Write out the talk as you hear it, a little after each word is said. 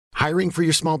Hiring for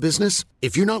your small business?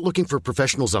 If you're not looking for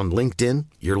professionals on LinkedIn,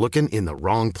 you're looking in the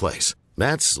wrong place.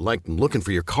 That's like looking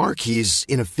for your car keys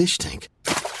in a fish tank.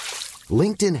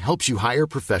 LinkedIn helps you hire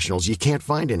professionals you can't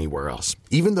find anywhere else,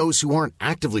 even those who aren't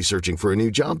actively searching for a new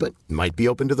job but might be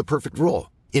open to the perfect role.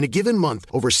 In a given month,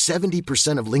 over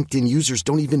 70% of LinkedIn users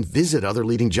don't even visit other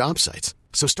leading job sites.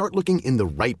 So start looking in the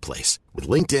right place. With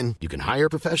LinkedIn, you can hire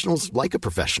professionals like a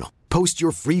professional. Post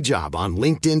your free job on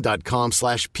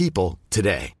linkedin.com/people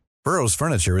today. Burrow's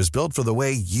furniture is built for the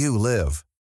way you live.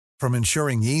 From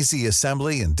ensuring easy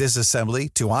assembly and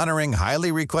disassembly to honoring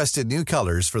highly requested new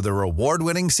colors for their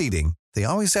award-winning seating, they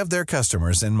always have their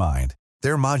customers in mind.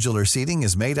 Their modular seating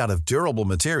is made out of durable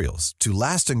materials to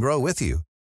last and grow with you.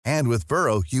 And with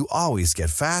Burrow, you always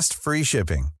get fast, free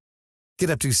shipping.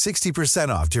 Get up to 60%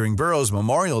 off during Burrow's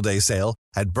Memorial Day sale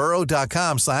at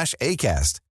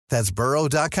burrow.com/ACAST. That's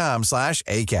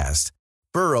burrow.com/ACAST.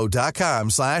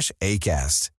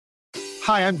 burrow.com/ACAST.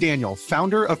 Hi, I'm Daniel,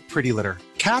 founder of Pretty Litter.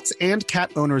 Cats and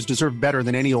cat owners deserve better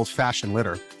than any old-fashioned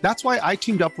litter. That's why I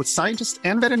teamed up with scientists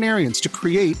and veterinarians to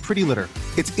create Pretty Litter.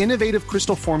 Its innovative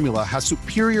crystal formula has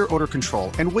superior odor control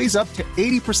and weighs up to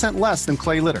 80% less than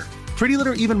clay litter. Pretty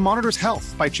Litter even monitors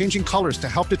health by changing colors to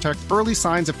help detect early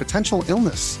signs of potential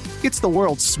illness. It's the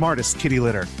world's smartest kitty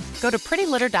litter. Go to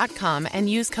prettylitter.com and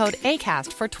use code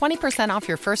ACAST for 20% off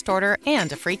your first order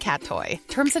and a free cat toy.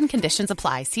 Terms and conditions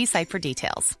apply. See site for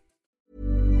details.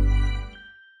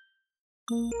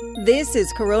 This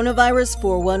is Coronavirus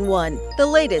 411, the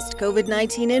latest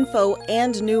COVID-19 info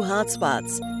and new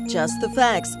hotspots. Just the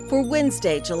facts for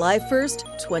Wednesday, July 1st,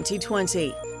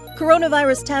 2020.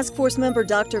 Coronavirus Task Force member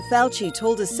Dr. Fauci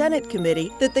told a Senate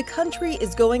committee that the country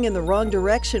is going in the wrong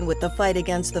direction with the fight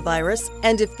against the virus,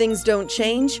 and if things don't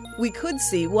change, we could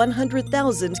see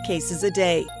 100,000 cases a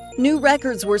day. New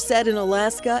records were set in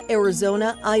Alaska,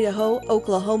 Arizona, Idaho,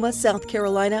 Oklahoma, South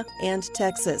Carolina, and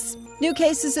Texas. New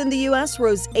cases in the U.S.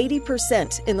 rose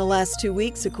 80% in the last 2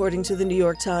 weeks, according to the New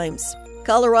York Times.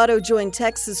 Colorado joined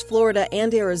Texas, Florida,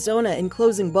 and Arizona in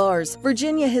closing bars.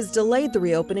 Virginia has delayed the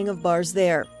reopening of bars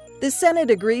there. The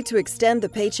Senate agreed to extend the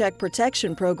Paycheck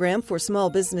Protection Program for small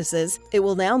businesses. It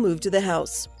will now move to the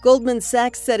House. Goldman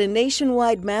Sachs said a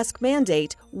nationwide mask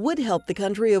mandate would help the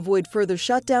country avoid further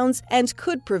shutdowns and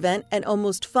could prevent an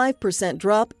almost 5%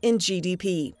 drop in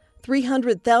GDP.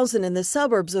 300,000 in the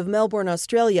suburbs of Melbourne,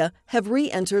 Australia, have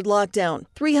re-entered lockdown.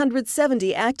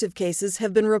 370 active cases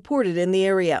have been reported in the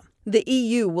area. The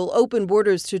EU will open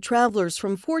borders to travelers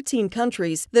from 14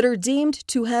 countries that are deemed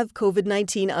to have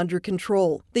COVID-19 under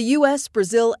control. The U.S.,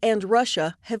 Brazil, and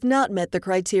Russia have not met the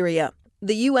criteria.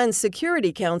 The UN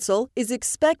Security Council is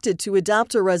expected to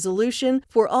adopt a resolution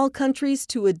for all countries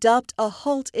to adopt a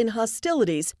halt in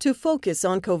hostilities to focus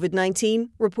on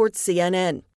COVID-19, reports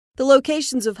CNN. The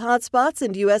locations of hotspots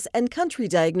and U.S. and country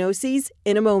diagnoses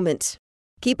in a moment.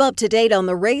 Keep up to date on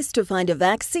the race to find a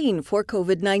vaccine for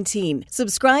COVID-19.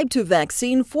 Subscribe to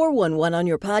Vaccine 411 on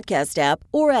your podcast app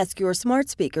or ask your smart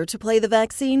speaker to play the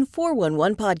Vaccine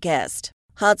 411 podcast.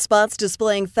 Hotspots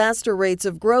displaying faster rates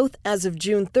of growth as of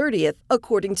June 30th,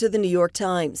 according to the New York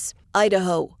Times.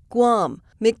 Idaho, Guam,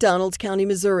 McDonald County,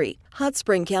 Missouri, Hot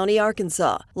Spring County,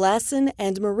 Arkansas, Lassen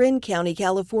and Marin County,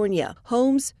 California,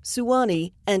 Holmes,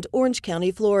 Suwannee, and Orange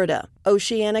County, Florida,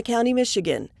 Oceana County,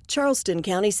 Michigan, Charleston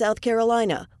County, South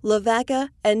Carolina, Lavaca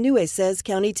and Nueces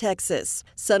County, Texas,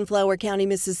 Sunflower County,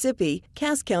 Mississippi,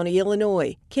 Cass County,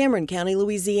 Illinois, Cameron County,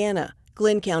 Louisiana,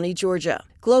 Glenn County, Georgia.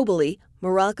 Globally,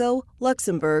 Morocco,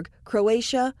 Luxembourg,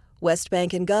 Croatia, West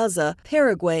Bank and Gaza,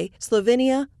 Paraguay,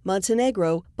 Slovenia,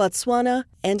 Montenegro, Botswana,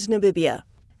 and Namibia.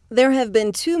 There have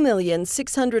been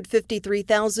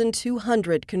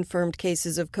 2,653,200 confirmed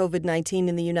cases of COVID-19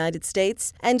 in the United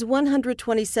States and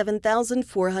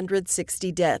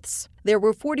 127,460 deaths. There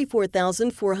were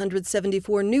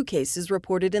 44,474 new cases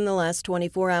reported in the last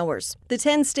 24 hours. The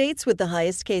 10 states with the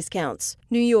highest case counts: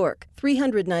 New York,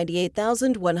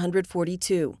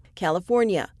 398,142;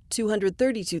 California,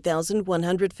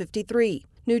 232,153;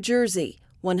 New Jersey,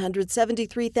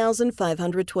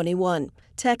 173,521;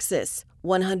 Texas,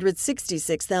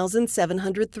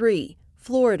 166,703;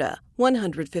 Florida,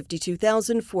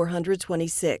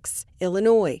 152,426;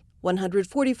 Illinois,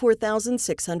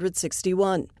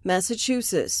 144,661;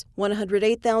 Massachusetts,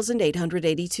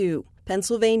 108,882;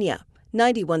 Pennsylvania,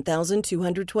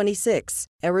 91,226;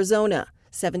 Arizona,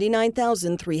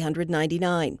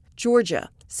 79,399;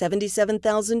 Georgia,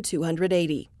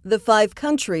 77,280. The 5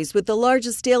 countries with the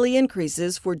largest daily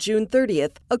increases for June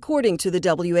 30th, according to the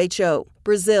WHO: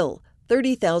 Brazil,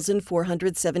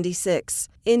 30,476.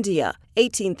 India,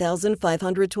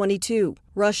 18,522.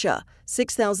 Russia,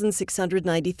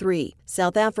 6,693.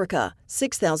 South Africa,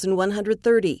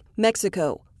 6,130.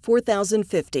 Mexico,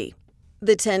 4,050.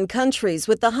 The 10 countries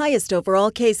with the highest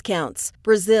overall case counts: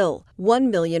 Brazil,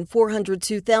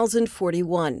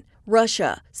 1,402,041.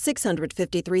 Russia,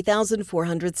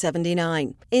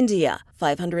 653,479. India,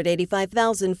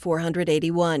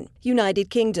 585,481. United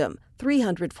Kingdom,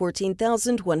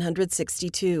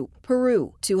 314,162.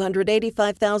 Peru,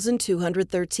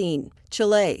 285,213.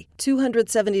 Chile,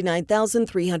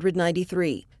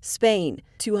 279,393. Spain,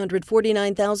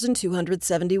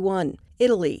 249,271.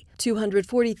 Italy,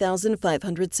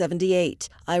 240,578.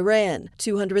 Iran,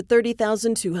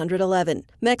 230,211.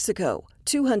 Mexico,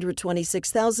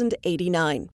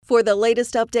 226,089. For the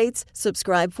latest updates,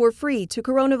 subscribe for free to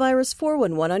Coronavirus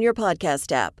 411 on your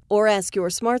podcast app, or ask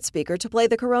your smart speaker to play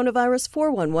the Coronavirus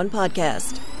 411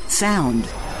 podcast. Sound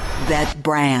that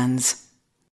brands.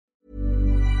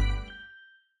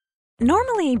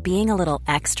 Normally, being a little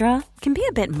extra can be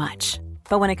a bit much,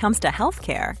 but when it comes to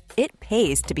healthcare, it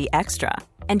pays to be extra.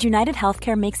 And United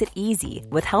Healthcare makes it easy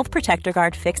with Health Protector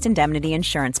Guard fixed indemnity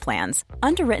insurance plans.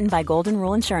 Underwritten by Golden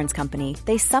Rule Insurance Company,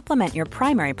 they supplement your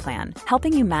primary plan,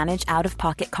 helping you manage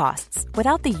out-of-pocket costs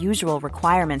without the usual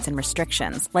requirements and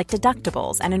restrictions like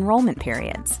deductibles and enrollment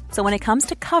periods. So when it comes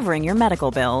to covering your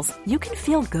medical bills, you can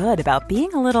feel good about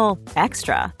being a little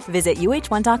extra. Visit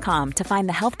UH1.com to find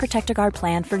the Health Protector Guard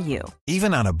plan for you.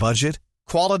 Even on a budget,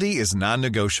 quality is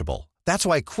non-negotiable. That's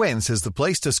why Quince is the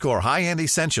place to score high-end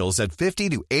essentials at 50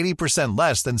 to 80%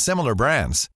 less than similar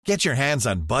brands. Get your hands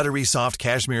on buttery soft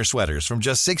cashmere sweaters from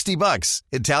just $60,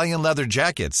 Italian leather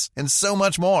jackets, and so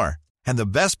much more. And the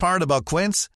best part about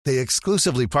Quince, they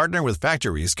exclusively partner with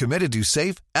factories committed to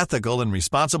safe, ethical, and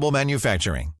responsible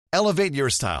manufacturing. Elevate your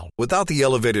style without the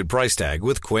elevated price tag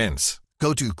with Quince.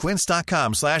 Go to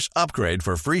quince.com/upgrade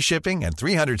for free shipping and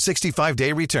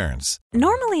 365-day returns.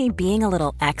 Normally, being a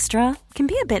little extra can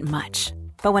be a bit much,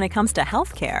 but when it comes to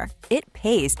healthcare, it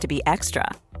pays to be extra.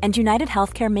 And United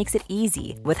Healthcare makes it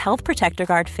easy with Health Protector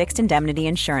Guard fixed indemnity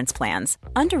insurance plans.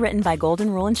 Underwritten by Golden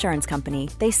Rule Insurance Company,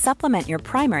 they supplement your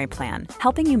primary plan,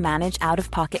 helping you manage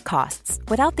out-of-pocket costs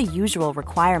without the usual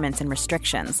requirements and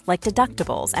restrictions like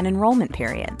deductibles and enrollment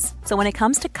periods. So when it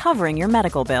comes to covering your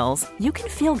medical bills, you can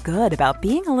feel good about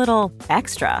being a little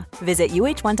extra. Visit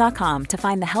UH1.com to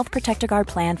find the Health Protector Guard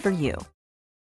plan for you.